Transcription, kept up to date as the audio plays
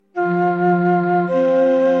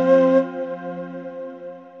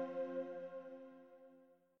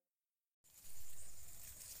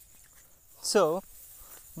So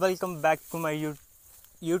welcome back to my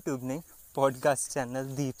YouTube ने podcast channel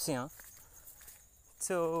Deep Singh.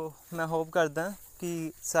 सो मैं hope करदा कि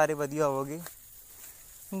सारे वधिया होवोगे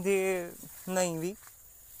जे नहीं भी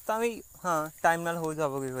ਤਾਂ ਵੀ ਹਾਂ ਟਾਈਮ ਨਾਲ ਹੋ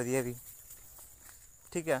ਜਾਵੋਗੇ ਵਧੀਆ ਵੀ।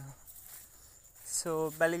 ਠੀਕ ਹੈ। ਸੋ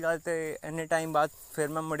ਪਹਿਲੀ ਗੱਲ ਤਾਂ ਇੰਨੇ ਟਾਈਮ ਬਾਅਦ ਫਿਰ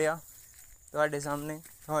ਮੈਂ ਮੁੜਿਆ ਤੁਹਾਡੇ ਸਾਹਮਣੇ,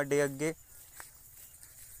 ਤੁਹਾਡੇ ਅੱਗੇ।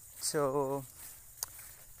 ਸੋ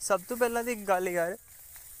ਸਭ ਤੋਂ ਪਹਿਲਾਂ ਤਾਂ ਇੱਕ ਗੱਲ ਯਾਰ,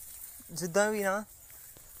 ਜਿੱਦਾਂ ਵੀ ਨਾ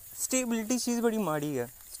ਸਟੇਬਿਲਿਟੀ ਚੀਜ਼ ਬੜੀ ਮਾੜੀ ਹੈ।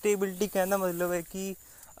 ਸਟੇਬਿਲਿਟੀ ਕਹਿਣ ਦਾ ਮਤਲਬ ਹੈ ਕਿ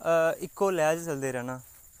ਇੱਕੋ ਲਹਿਰ 'ਚ ਚੱਲਦੇ ਰਹਿਣਾ।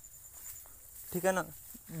 ਠੀਕ ਹੈ ਨਾ,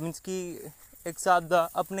 ਮੀਨਸ ਕਿ ਇੱਕ ਹਿਸਾਬ ਦਾ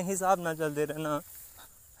ਆਪਣੇ ਹਿਸਾਬ ਨਾਲ ਚੱਲਦੇ ਰਹਿਣਾ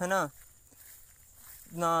ਹੈ ਨਾ।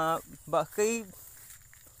 ਬਾਕੀ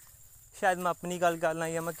ਸ਼ਾਇਦ ਮੈਂ ਆਪਣੀ ਗੱਲ ਕਰ ਲਾਂ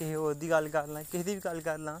ਜਾਂ ਮੈਂ ਕਿਸੇ ਹੋਰ ਦੀ ਗੱਲ ਕਰ ਲਾਂ, ਕਿਸੇ ਦੀ ਵੀ ਗੱਲ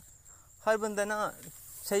ਕਰ ਲਾਂ, ਹਰ ਬੰਦਾ ਨਾ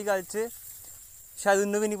ਸਹੀ ਗੱਲ 'ਚ ਸ਼ਾਇਦ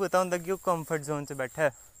ਉਹਨੂੰ ਵੀ ਨਹੀਂ ਪਤਾ ਹੁੰਦਾ ਕਿ ਉਹ ਕੰਫਰਟ ਜ਼ੋਨ 'ਚ ਬੈਠਾ।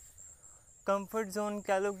 ਕੰਫਰਟ ਜ਼ੋਨ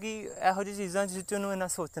ਕਹਿ ਲਓ ਕਿ ਇਹੋ ਜਿਹੀ ਚੀਜ਼ਾਂ ਜਿਸ 'ਚ ਉਹਨੂੰ ਇੰਨਾ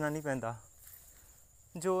ਸੋਚਣਾ ਨਹੀਂ ਪੈਂਦਾ,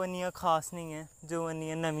 ਜੋ ਇੰਨੀਆਂ ਖਾਸ ਨਹੀਂ ਹੈ, ਜੋ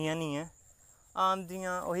ਇੰਨੀਆਂ ਨਵੀਆਂ ਨਹੀਂ ਹੈ, ਆਮ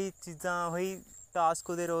ਦੀਆਂ ਉਹੀ ਚੀਜ਼ਾਂ, ਉਹੀ ਟਾਸਕ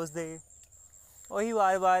ਉਹਦੇ ਰੋਜ਼ ਦੇ, ਉਹੀ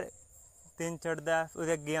ਵਾਰ ਦਿਨ ਚੜ੍ਹਦਾ,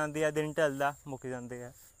 ਉਹਦੇ ਅੱਗੇ ਆਉਂਦੇ ਆ, ਦਿਨ ਢਲਦਾ, ਮੁੱਕ ਜਾਂਦੇ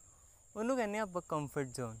ਆ, ਉਹਨੂੰ ਕਹਿੰਦੇ ਆ ਆਪਾਂ ਕੰਫਰਟ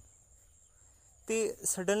ਜ਼ੋਨ। ਅਤੇ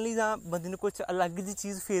ਸਡਨਲੀ ਤਾਂ ਬੰਦੇ ਨੂੰ ਕੁਛ ਅਲੱਗ ਜਿਹੀ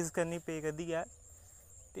ਚੀਜ਼ ਫੇਸ ਕਰਨੀ ਪਏ ਕਰਦੀ ਹੈ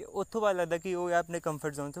ਅਤੇ ਉੱਥੋਂ ਬਾਅਦ ਲੱਗਦਾ ਕਿ ਉਹ ਆਪਣੇ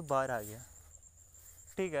ਕੰਫਰਟ ਜ਼ੋਨ 'ਚੋਂ ਬਾਹਰ ਆ ਗਿਆ।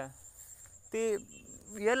 ਠੀਕ ਹੈ। ਅਤੇ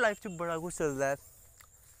ਯਾਰ ਲਾਈਫ 'ਚ ਬੜਾ ਕੁਛ ਚੱਲਦਾ ਹੈ,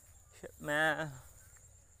 ਮੈਂ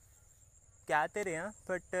ਕਹਿ ਤਾਂ ਰਿਹਾ,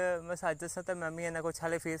 ਬਟ ਮੈਂ ਸੱਚ ਦੱਸਾਂ ਤਾਂ ਮੈਂ ਵੀ ਇੰਨਾ ਕੁਛ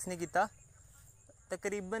ਹਾਲੇ ਫੇਸ ਨਹੀਂ ਕੀਤਾ।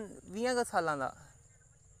 ਤਕਰੀਬਨ 20 ਕੁ ਸਾਲਾਂ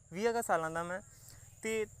ਦਾ ਮੈਂ,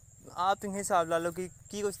 ਅਤੇ ਆਪ ਤੁਸੀਂ ਹਿਸਾਬ ਲਾ ਲਓ ਕਿ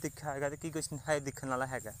ਕੀ ਕੁਛ ਦੇਖਿਆ ਹੈਗਾ ਅਤੇ ਕੀ ਕੁਛ ਹਜੇ ਦੇਖਣ ਵਾਲਾ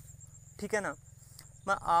ਹੈਗਾ। ਠੀਕ ਹੈ ਨਾ।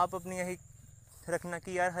 ਮੈਂ ਆਪ ਆਪਣੀ ਇਹੀ ਰੱਖਣਾ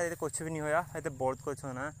ਕਿ ਯਾਰ ਹਜੇ ਤਾਂ ਕੁਛ ਵੀ ਨਹੀਂ ਹੋਇਆ, ਹਜੇ ਤਾਂ ਬਹੁਤ ਕੁਛ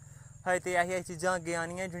ਹੋਣਾ। ਹਜੇ ਤਾਂ ਇਹੀ ਚੀਜ਼ਾਂ ਅੱਗੇ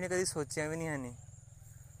ਆਉਣੀਆਂ ਜਿਹੜੀਆਂ ਕਦੀ ਸੋਚੀਆਂ ਵੀ ਨਹੀਂ ਹਨ,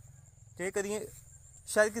 ਜੇ ਕਦੀ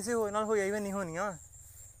ਸ਼ਾਇਦ ਕਿਸੇ ਹੋਰ ਨਾਲ ਹੋਈਆਂ ਵੀ ਨਹੀਂ ਹੋਣੀਆਂ,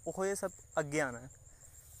 ਉਹ ਇਹ ਸਭ ਅੱਗੇ ਆਉਣਾ।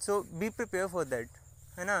 So be prepare for that,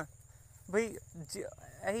 ਹੈ ਨਾ ਬਈ।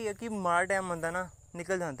 ਇਹੀ ਹੈ ਕਿ ਮਾੜਾ ਟਾਈਮ ਹੁੰਦਾ ਨਾ,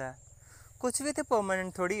 ਨਿਕਲ ਜਾਂਦਾ ਹੈ। ਕੁਛ ਵੀ ਤਾਂ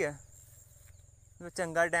ਪਰਮਾਨੈਂਟ ਥੋੜ੍ਹੀ ਹੈ। ਜੋ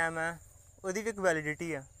ਚੰਗਾ ਟਾਈਮ ਹੈ ਉਹਦੀ ਵੀ ਇੱਕ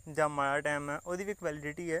ਵੈਲਿਡਿਟੀ ਹੈ, ਜਾਂ ਮਾੜਾ ਟਾਈਮ ਹੈ ਉਹਦੀ ਵੀ ਇੱਕ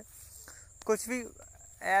ਵੈਲਿਡਿਟੀ ਹੈ। ਕੁਛ ਵੀ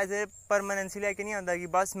ਐਜ਼ ਏ ਪਰਮਾਨੈਂਸੀ ਲੈ ਕੇ ਨਹੀਂ ਆਉਂਦਾ ਕਿ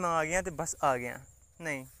ਬਸ ਮੈਂ ਆ ਗਿਆ ਅਤੇ ਬਸ ਆ ਗਿਆ,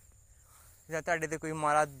 ਨਹੀਂ। ਜਾਂ ਤੁਹਾਡੇ 'ਤੇ ਕੋਈ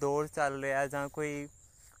ਮਾੜਾ ਦੌਰ ਚੱਲ ਰਿਹਾ, ਜਾਂ ਕੋਈ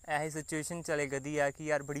ਇਹੋ ਸਿਚੁਏਸ਼ਨ ਚੱਲੇ ਕਰਦੀ ਹੈ ਕਿ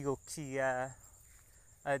ਯਾਰ ਬੜੀ ਔਖੀ ਹੈ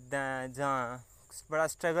ਇੱਦਾਂ, ਜਾਂ ਬੜਾ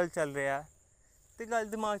ਸਟਰਗਲ ਚੱਲ ਰਿਹਾ, ਅਤੇ ਗੱਲ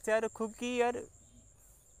ਦਿਮਾਗ 'ਚ ਇਹ ਰੱਖੋ ਕਿ ਯਾਰ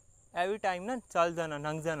ਇਹ ਵੀ ਟਾਈਮ ਨਾ ਚੱਲ ਜਾਣਾ,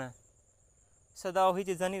 ਲੰਘ ਜਾਣਾ। ਸਦਾ ਉਹੀ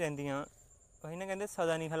ਚੀਜ਼ਾਂ ਨਹੀਂ ਰਹਿੰਦੀਆਂ। ਉਹੀ ਨਾ ਕਹਿੰਦੇ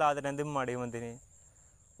ਸਦਾ ਨਹੀਂ ਹਾਲਾਤ ਰਹਿੰਦੇ ਮਾੜੇ ਬੰਦੇ ਨੇ।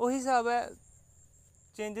 ਉਹੀ ਹਿਸਾਬ ਹੈ,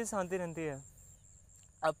 ਚੇਂਜਿਸ ਆਉਂਦੇ ਰਹਿੰਦੇ ਆ,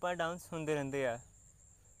 ਅਪ ਐਂਡ ਡਾਊਨਸ ਹੁੰਦੇ ਰਹਿੰਦੇ ਆ।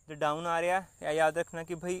 ਜੇ ਡਾਊਨ ਆ ਰਿਹਾ ਇਹ ਯਾਦ ਰੱਖਣਾ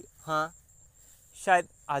ਕਿ ਭਾਈ ਹਾਂ ਸ਼ਾਇਦ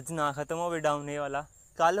ਅੱਜ ਨਾ ਖ਼ਤਮ ਹੋਵੇ ਡਾਊਨ ਇਹ ਵਾਲਾ,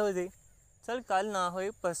 ਕੱਲ੍ਹ ਹੋ ਜੇ, ਚੱਲ ਕੱਲ੍ਹ ਨਾ ਹੋਏ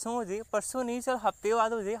ਪਰਸੋਂ ਹੋ ਜੇ, ਪਰਸੋਂ ਨਹੀਂ ਚੱਲ ਹਫ਼ਤੇ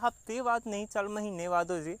ਬਾਅਦ ਹੋ ਜੇ, ਹਫ਼ਤੇ ਬਾਅਦ ਨਹੀਂ ਚੱਲ ਮਹੀਨੇ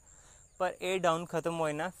ਬਾਅਦ ਹੋ ਜੇ, ਪਰ ਇਹ ਡਾਊਨ ਖ਼ਤਮ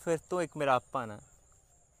ਹੋਏ ਨਾ ਫਿਰ ਤੋਂ ਇੱਕ ਮੇਰਾ ਅਪ ਆਉਣਾ।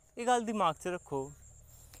 ਇਹ ਗੱਲ ਦਿਮਾਗ 'ਚ ਰੱਖੋ।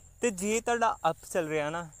 ਅਤੇ ਜੇ ਤੁਹਾਡਾ ਅਪ ਚੱਲ ਰਿਹਾ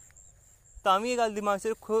ਨਾ ਤਾਂ ਵੀ ਇਹ ਗੱਲ ਦਿਮਾਗ 'ਚ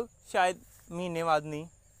ਰੱਖੋ, ਸ਼ਾਇਦ ਮਹੀਨੇ ਬਾਅਦ ਨਹੀਂ,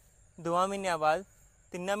 2 ਮਹੀਨਿਆਂ ਬਾਅਦ,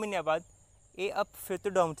 3 ਮਹੀਨਿਆਂ ਬਾਅਦ ਇਹ ਅਪ ਫਿਰ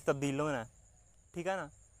ਤੋਂ ਡਾਊਨ 'ਚ ਤਬਦੀਲ ਹੋਣਾ। ਠੀਕ ਹੈ ਨਾ।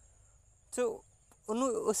 ਸੋ ਉਹਨੂੰ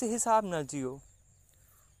ਉਸ ਹਿਸਾਬ ਨਾਲ ਜੀਓ।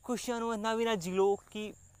 ਖੁਸ਼ੀਆਂ ਨੂੰ ਇੰਨਾ ਵੀ ਨਾ ਜੀ ਲਓ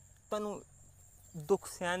ਕਿ ਤੁਹਾਨੂੰ ਦੁੱਖ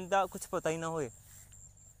ਸਹਿਣ ਦਾ ਕੁਛ ਪਤਾ ਹੀ ਨਾ ਹੋਏ।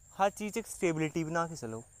 ਹਰ ਚੀਜ਼ 'ਚ ਇੱਕ ਸਟੇਬਿਲਿਟੀ ਬਣਾ ਕੇ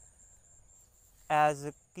ਚੱਲੋ, ਐਜ਼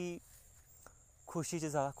ਕਿ ਖੁਸ਼ੀ 'ਚ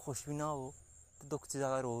ਜ਼ਿਆਦਾ ਖੁਸ਼ ਵੀ ਨਾ ਹੋ ਅਤੇ ਦੁੱਖ 'ਚ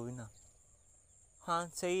ਜ਼ਿਆਦਾ ਰੋ ਵੀ ਨਾ। ਹਾਂ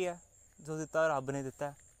ਸਹੀ ਹੈ, ਜੋ ਦਿੱਤਾ ਰੱਬ ਨੇ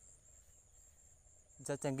ਦਿੱਤਾ।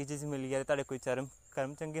 ਜਾਂ ਚੰਗੀ ਚੀਜ਼ ਮਿਲੀ ਹੈ ਤੁਹਾਡੇ ਕੋਈ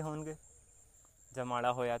ਕਰਮ ਚੰਗੇ ਹੋਣਗੇ, ਜਾਂ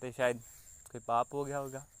ਮਾੜਾ ਹੋਇਆ ਤਾਂ ਸ਼ਾਇਦ ਕੋਈ ਪਾਪ ਹੋ ਗਿਆ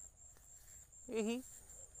ਹੋਗਾ। ਇਹੀ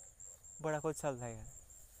ਬੜਾ ਕੁਛ ਚੱਲਦਾ ਯਾਰ।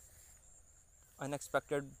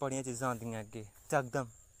 ਅਨਐਕਸਪੈਕਟਡ ਬੜੀਆਂ ਚੀਜ਼ਾਂ ਆਉਂਦੀਆਂ ਅੱਗੇ ਯਕਦਮ।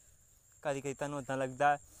 ਕਦੀ ਤੁਹਾਨੂੰ ਇੱਦਾਂ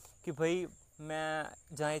ਲੱਗਦਾ ਕਿ ਭਾਈ ਮੈਂ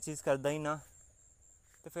ਜਾਂ ਇਹ ਚੀਜ਼ ਕਰਦਾ ਹੀ ਨਾ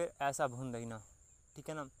ਅਤੇ ਫਿਰ ਇਹ ਸਭ ਹੁੰਦਾ ਹੀ ਨਾ। ਠੀਕ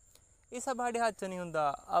ਹੈ ਨਾ। ਇਹ ਸਭ ਸਾਡੇ ਹੱਥ 'ਚ ਨਹੀਂ ਹੁੰਦਾ।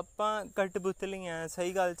 ਆਪਾਂ ਕਠਪੁਤਲੀ ਹਾਂ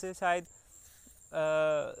ਸਹੀ ਗੱਲ 'ਚ। ਸ਼ਾਇਦ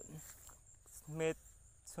ਮੇਰੇ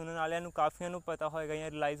ਸੁਣਨ ਵਾਲਿਆਂ ਨੂੰ ਕਾਫੀਆਂ ਨੂੰ ਪਤਾ ਹੋਏਗਾ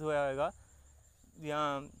ਜਾਂ ਰਿਲਾਈਜ਼ ਹੋਇਆ ਹੋਏਗਾ,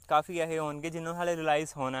 ਜਾਂ ਕਾਫੀ ਇਹ ਹੋਣਗੇ ਜਿਹਨੂੰ ਹਾਲੇ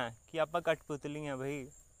ਰਿਲਾਈਜ਼ ਹੋਣਾ ਕਿ ਆਪਾਂ ਕਠਪੁਤਲੀ ਹਾਂ ਬਈ।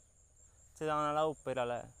 ਚਲਾਉਣ ਵਾਲਾ ਉੱਪਰ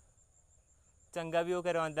ਵਾਲਾ ਹੈ, ਚੰਗਾ ਵੀ ਉਹ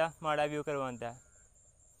ਕਰਵਾਉਂਦਾ, ਮਾੜਾ ਵੀ ਉਹ ਕਰਵਾਉਂਦਾ,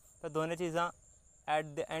 ਤਾਂ ਦੋਨੇ ਚੀਜ਼ਾਂ at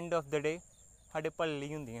the end of the day ਸਾਡੇ ਭਲੇ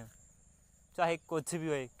ਲਈ ਹੁੰਦੀਆਂ, ਚਾਹੇ ਕੁਛ ਵੀ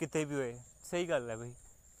ਹੋਏ, ਕਿਤੇ ਵੀ ਹੋਏ। ਸਹੀ ਗੱਲ ਹੈ ਬਈ।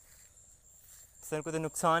 ਸਾਨੂੰ ਕੋਈ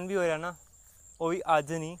ਨੁਕਸਾਨ ਵੀ ਹੋਇਆ ਨਾ, ਉਹ ਵੀ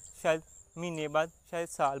ਅੱਜ ਨਹੀਂ, ਸ਼ਾਇਦ ਮਹੀਨੇ ਬਾਅਦ, ਸ਼ਾਇਦ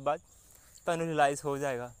ਸਾਲ ਬਾਅਦ ਤੁਹਾਨੂੰ ਰਿਲਾਈਜ਼ ਹੋ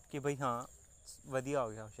ਜਾਏਗਾ ਕਿ ਬਈ ਹਾਂ ਵਧੀਆ ਹੋ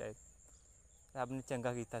ਗਿਆ, ਸ਼ਾਇਦ ਰੱਬ ਨੇ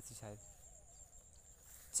ਚੰਗਾ ਕੀਤਾ ਸੀ ਸ਼ਾਇਦ।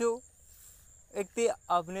 ਸੋ ਇੱਕ ਤਾਂ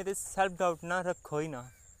ਆਪਣੇ 'ਤੇ ਸੈਲਫ ਡਾਊਟ ਨਾ ਰੱਖੋ ਹੀ ਨਾ।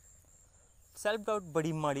 ਸੈਲਫ ਡਾਊਟ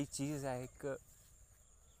ਬੜੀ ਮਾੜੀ ਚੀਜ਼ ਹੈ। ਇੱਕ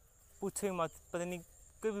ਪੁੱਛੋ ਹੀ ਮਤ, ਪਤਾ ਨਹੀਂ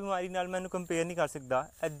ਕੋਈ ਬਿਮਾਰੀ ਨਾਲ ਮੈਂ ਇਹਨੂੰ ਕੰਪੇਅਰ ਨਹੀਂ ਕਰ ਸਕਦਾ।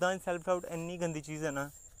 ਇੱਦਾਂ ਸੈਲਫ ਡਾਊਟ ਇੰਨੀ ਗੰਦੀ ਚੀਜ਼ ਹੈ ਨਾ,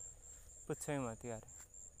 ਪੁੱਛੋ ਹੀ ਮਤ ਯਾਰ।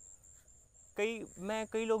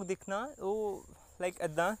 ਕਈ ਲੋਕ ਦਿਖਣਾ ਉਹ ਲਾਈਕ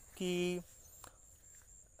ਇੱਦਾਂ ਕਿ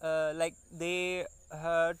like they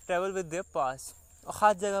travel with their past,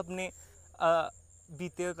 ਹਰ ਜਗ੍ਹਾ ਆਪਣੇ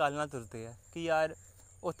ਬੀਤੇ ਹੋਏ ਕੱਲ੍ਹ ਨਾਲ ਤੁਰਦੇ ਆ ਕਿ ਯਾਰ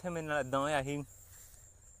ਉੱਥੇ ਮੇਰੇ ਨਾਲ ਇੱਦਾਂ ਹੋਇਆ ਸੀ,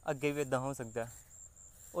 ਅੱਗੇ ਵੀ ਇੱਦਾਂ ਹੋ ਸਕਦਾ,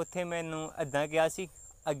 ਉੱਥੇ ਮੈਨੂੰ ਇੱਦਾਂ ਕਿਹਾ ਸੀ,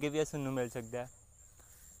 ਅੱਗੇ ਵੀ ਇਹ ਸੁਣਨ ਨੂੰ ਮਿਲ ਸਕਦਾ।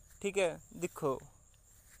 ਠੀਕ ਹੈ, ਦੇਖੋ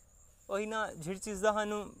ਉਹੀ ਨਾ, ਜਿਹੜੀ ਚੀਜ਼ ਦਾ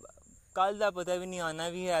ਸਾਨੂੰ ਕੱਲ੍ਹ ਦਾ ਪਤਾ ਵੀ ਨਹੀਂ, ਆਉਣਾ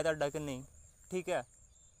ਵੀ ਹੈ ਤੁਹਾਡਾ ਕਿ ਨਹੀਂ। ਠੀਕ ਹੈ,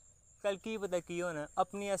 ਕੱਲ੍ਹ ਕੀ ਪਤਾ ਕੀ ਹੋਣਾ,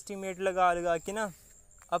 ਆਪਣੀ ਐਸਟੀਮੇਟ ਲਗਾ ਕੇ ਨਾ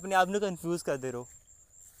ਆਪਣੇ ਆਪ ਨੂੰ ਕਨਫਿਊਜ਼ ਕਰਦੇ ਰਹੋ।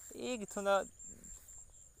 ਇਹ ਕਿੱਥੋਂ ਦਾ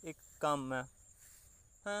ਇੱਕ ਕੰਮ ਹੈ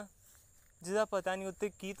ਹਾਂ, ਜਿਹਦਾ ਪਤਾ ਨਹੀਂ ਉੱਤੇ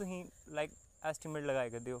ਕੀ ਤੁਸੀਂ ਲਾਈਕ ਐਸਟੀਮੇਟ ਲਗਾਏ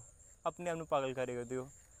ਕਰਦੇ ਹੋ, ਆਪਣੇ ਆਪ ਨੂੰ ਪਾਗਲ ਕਰੇ ਕਰਦੇ ਹੋ।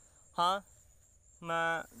 ਹਾਂ,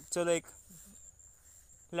 ਮੈਂ ਚਲੋ ਇੱਕ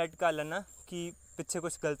ਲੈਟ ਕਰ ਲੈਣਾ ਕਿ ਪਿੱਛੇ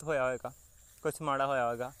ਕੁਛ ਗਲਤ ਹੋਇਆ ਹੋਏਗਾ, ਕੁਛ ਮਾੜਾ ਹੋਇਆ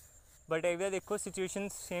ਹੋਏਗਾ, ਬਟ ਇਹ ਵੀ ਦੇਖੋ ਸਿਚੁਏਸ਼ਨ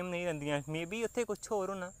ਸੇਮ ਨਹੀਂ ਰਹਿੰਦੀਆਂ। ਮੇ ਬੀ ਉੱਥੇ ਕੁਛ ਹੋਰ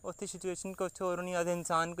ਹੋਣਾ, ਉੱਥੇ ਸਿਚੁਏਸ਼ਨ ਕੁਛ ਹੋਰ ਹੋਣੀ, ਉਹਦੇ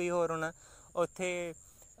ਇਨਸਾਨ ਕੋਈ ਹੋਰ ਹੋਣਾ, ਉੱਥੇ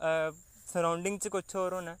ਸਰਾਊਂਡਿੰਗ 'ਚ ਕੁਛ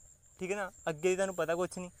ਹੋਰ ਹੋਣਾ। ਠੀਕ ਹੈ ਨਾ, ਅੱਗੇ ਤੁਹਾਨੂੰ ਪਤਾ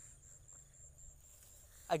ਕੁਛ ਨਹੀਂ,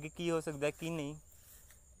 ਅੱਗੇ ਕੀ ਹੋ ਸਕਦਾ ਕੀ ਨਹੀਂ।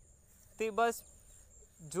 ਅਤੇ ਬਸ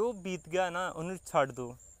ਜੋ ਬੀਤ ਗਿਆ ਨਾ ਉਹਨੂੰ ਛੱਡ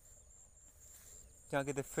ਦਿਓ। ਜਾਂ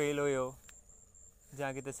ਕਿਤੇ ਫੇਲ ਹੋਏ ਹੋ,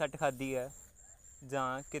 ਜਾਂ ਕਿਤੇ ਸੱਟ ਖਾਧੀ ਹੈ,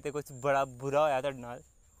 ਜਾਂ ਕਿਤੇ ਕੁਛ ਬੜਾ ਬੁਰਾ ਹੋਇਆ ਤੁਹਾਡੇ ਨਾਲ,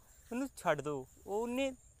 ਉਹਨੂੰ ਛੱਡ ਦਿਓ।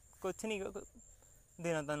 ਉਹਨੇ ਕੁਛ ਨਹੀਂ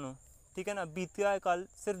ਦੇਣਾ ਤੁਹਾਨੂੰ। ਠੀਕ ਹੈ ਨਾ, ਬੀਤਿਆ ਹੋਇਆ ਕੱਲ੍ਹ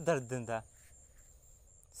ਸਿਰਫ ਦਰਦ ਦਿੰਦਾ,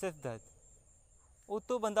 ਸਿਰਫ ਦਰਦ। ਉਹ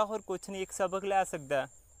ਤੋਂ ਬੰਦਾ ਹੋਰ ਕੁਛ ਨਹੀਂ, ਇੱਕ ਸਬਕ ਲੈ ਸਕਦਾ।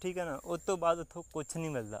 ਠੀਕ ਹੈ ਨਾ, ਉਸ ਤੋਂ ਬਾਅਦ ਉੱਥੋਂ ਕੁਛ ਨਹੀਂ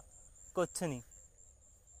ਮਿਲਦਾ, ਕੁਛ ਨਹੀਂ।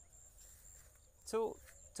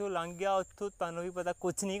 ਜੋ ਲੰਘ ਗਿਆ ਉੱਥੋਂ ਤੁਹਾਨੂੰ ਵੀ ਪਤਾ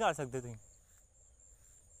ਕੁਛ ਨਹੀਂ ਕਰ ਸਕਦੇ ਤੁਸੀਂ।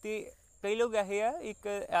 ਅਤੇ ਕਈ ਲੋਕ ਇਹ ਆ, ਇੱਕ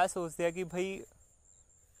ਇਹ ਸੋਚਦੇ ਆ ਕਿ ਭਾਈ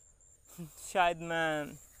ਸ਼ਾਇਦ ਮੈਂ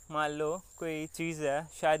ਮੰਨ ਲਓ ਕੋਈ ਚੀਜ਼ ਹੈ,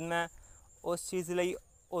 ਸ਼ਾਇਦ ਮੈਂ ਉਸ ਚੀਜ਼ ਲਈ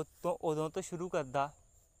ਉਦੋਂ ਤੋਂ ਸ਼ੁਰੂ ਕਰਦਾ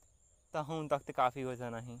ਤਾਂ ਹੁਣ ਤੱਕ ਤਾਂ ਕਾਫੀ ਹੋ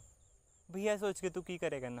ਜਾਣਾ ਸੀ। ਭਈ ਇਹ ਸੋਚ ਕੇ ਤੂੰ ਕੀ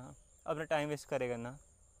ਕਰੇ ਕਰਨਾ, ਆਪਣਾ ਟਾਈਮ ਵੇਸਟ ਕਰੇ ਕਰਨਾ।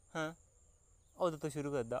 ਹਾਂ, ਉਦੋਂ ਤੋਂ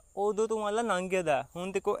ਸ਼ੁਰੂ ਕਰਦਾ, ਉਦੋਂ ਤੋਂ ਮੰਨ ਲਾ ਲੰਘ ਗਿਆ ਦਾ,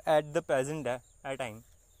 ਹੁਣ ਦੇਖੋ ਐਟ ਦ ਪ੍ਰੈਜੈਂਟ ਹੈ ਇਹ ਟਾਈਮ।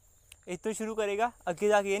 ਇਸ ਤੋਂ ਸ਼ੁਰੂ ਕਰੇਗਾ, ਅੱਗੇ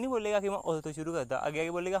ਜਾ ਕੇ ਇਹ ਨਹੀਂ ਬੋਲੇਗਾ ਕਿ ਮੈਂ ਉਦੋਂ ਤੋਂ ਸ਼ੁਰੂ ਕਰਦਾ, ਅੱਗੇ ਆ ਕੇ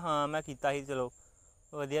ਬੋਲੇਗਾ ਹਾਂ ਮੈਂ ਕੀਤਾ ਸੀ, ਚਲੋ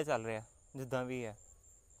ਵਧੀਆ ਚੱਲ ਰਿਹਾ ਜਿੱਦਾਂ ਵੀ ਹੈ।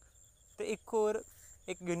 ਅਤੇ ਇੱਕ ਹੋਰ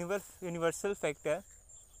ਇੱਕ ਯੂਨੀਵਰਸਲ ਫੈਕਟ ਹੈ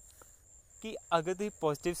ਕਿ ਅਗਰ ਤੁਸੀਂ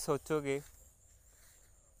ਪੋਜ਼ੀਟਿਵ ਸੋਚੋਗੇ,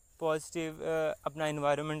 ਪੋਜ਼ੀਟਿਵ ਆਪਣਾ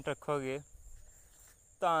ਇਨਵਾਇਰਮੈਂਟ ਰੱਖੋਗੇ,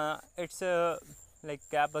 ਤਾਂ ਇਟਸ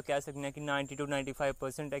ਲਾਈਕ ਆਪਾਂ ਕਹਿ ਸਕਦੇ ਹਾਂ ਕਿ 90 to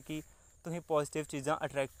 95% ਹੈ ਕਿ ਤੁਸੀਂ ਪੋਜ਼ੀਟਿਵ ਚੀਜ਼ਾਂ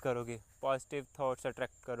ਅਟਰੈਕਟ ਕਰੋਗੇ, ਪੋਜ਼ੀਟਿਵ ਥੋਟਸ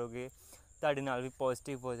ਅਟਰੈਕਟ ਕਰੋਗੇ, ਤੁਹਾਡੇ ਨਾਲ ਵੀ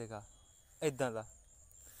ਪੋਜ਼ੀਟਿਵ ਹੋ ਜਾਏਗਾ। ਇੱਦਾਂ ਦਾ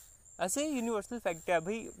ਐਸੇ ਯੂਨੀਵਰਸਲ ਫੈਕਟ ਹੈ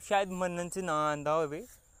ਬਈ, ਸ਼ਾਇਦ ਮੰਨਣ 'ਚ ਨਾ ਆਉਂਦਾ ਹੋਵੇ,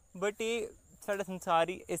 ਬਟ ਇਹ ਸਾਡਾ ਸੰਸਾਰ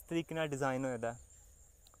ਹੀ ਇਸ ਤਰੀਕੇ ਨਾਲ ਡਿਜ਼ਾਈਨ ਹੋਇਆ ਦਾ।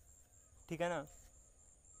 ਠੀਕ ਹੈ ਨਾ।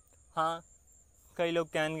 ਹਾਂ, ਕਈ ਲੋਕ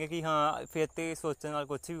ਕਹਿਣਗੇ ਕਿ ਹਾਂ ਫਿਰ ਤਾਂ ਸੋਚਣ ਨਾਲ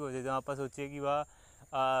ਕੁਛ ਵੀ ਹੋ ਜਾਏ। ਜਾਂ ਆਪਾਂ ਸੋਚੀਏ ਕਿ ਵਾਹ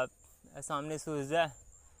ਸਾਹਮਣੇ ਸੂਰਜ ਹੈ,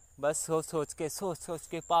 ਬਸ ਸੋਚ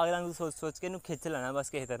ਕੇ ਪਾਗਲਾਂ ਨੂੰ ਸੋਚ ਕੇ ਇਹਨੂੰ ਖਿੱਚ ਲੈਣਾ ਬਸ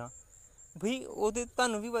ਕਿਸੇ ਤਰ੍ਹਾਂ। ਬਈ ਉਹਦੇ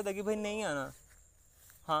ਤੁਹਾਨੂੰ ਵੀ ਪਤਾ ਕਿ ਬਈ ਨਹੀਂ ਆਉਣਾ।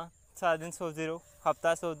 ਹਾਂ, ਸਾਰਾ ਦਿਨ ਸੋਚਦੇ ਰਹੋ,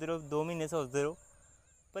 ਹਫ਼ਤਾ ਸੋਚਦੇ ਰਹੋ, 2 ਮਹੀਨੇ ਸੋਚਦੇ ਰਹੋ,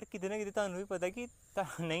 ਪਰ ਕਿਤੇ ਨਾ ਕਿਤੇ ਤੁਹਾਨੂੰ ਵੀ ਪਤਾ ਕਿ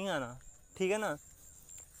ਨਹੀਂ ਆਉਣਾ। ਠੀਕ ਹੈ ਨਾ।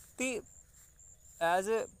 ਅਤੇ ਐਜ਼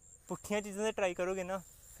ਪੁੱਠੀਆਂ ਚੀਜ਼ਾਂ 'ਤੇ ਟਰਾਈ ਕਰੋਗੇ ਨਾ,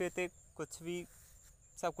 ਫਿਰ ਤਾਂ ਕੁਛ ਵੀ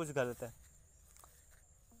ਸਭ ਕੁਛ ਗਲਤ ਹੈ।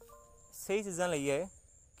 ਸਹੀ ਚੀਜ਼ਾਂ ਲਈ ਹੈ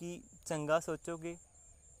ਕਿ ਚੰਗਾ ਸੋਚੋਗੇ,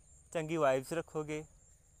 ਚੰਗੀ ਵਾਈਬਸ ਰੱਖੋਗੇ,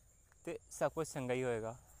 ਅਤੇ ਸਭ ਕੁਛ ਚੰਗਾ ਹੀ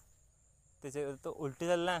ਹੋਏਗਾ। ਅਤੇ ਜੇ ਉਹਦੇ ਤੋਂ ਉਲਟ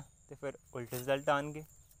ਚੱਲਣਾ ਤਾਂ ਫਿਰ ਉਲਟੇ ਰਿਜ਼ਲਟ ਆਉਣਗੇ।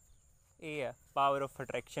 ਇਹ ਹੈ ਪਾਵਰ ਆਫ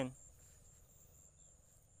ਅਟਰੈਕਸ਼ਨ।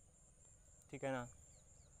 ਠੀਕ ਹੈ ਨਾ।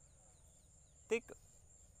 ਅਤੇ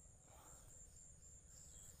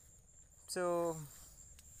ਸੋ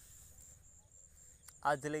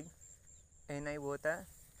ਅੱਜ ਲਈ ਇੰਨਾ ਹੀ ਬਹੁਤ ਹੈ।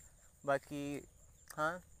 ਬਾਕੀ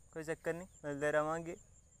ਹਾਂ, ਕੋਈ ਚੱਕਰ ਨਹੀਂ, ਮਿਲਦੇ ਰਹਾਂਗੇ।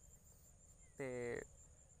 ਅਤੇ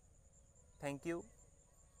ਥੈਂਕ ਯੂ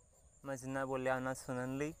ਮੈਂ ਜਿੰਨਾ ਬੋਲਿਆ ਉਹਨਾਂ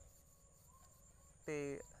ਸੁਣਨ ਲਈ।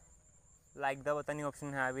 ਅਤੇ ਲਾਈਕ ਦਾ ਪਤਾ ਨਹੀਂ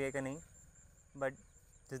ਆਪਸ਼ਨ ਹੈ ਵੀ ਹੈ ਕਿ ਨਹੀਂ, ਬਟ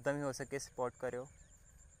ਜਿੱਦਾਂ ਵੀ ਹੋ ਸਕੇ ਸਪੋਰਟ ਕਰਿਓ।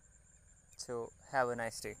 ਸੋ have a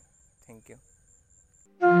nice day. Thank you.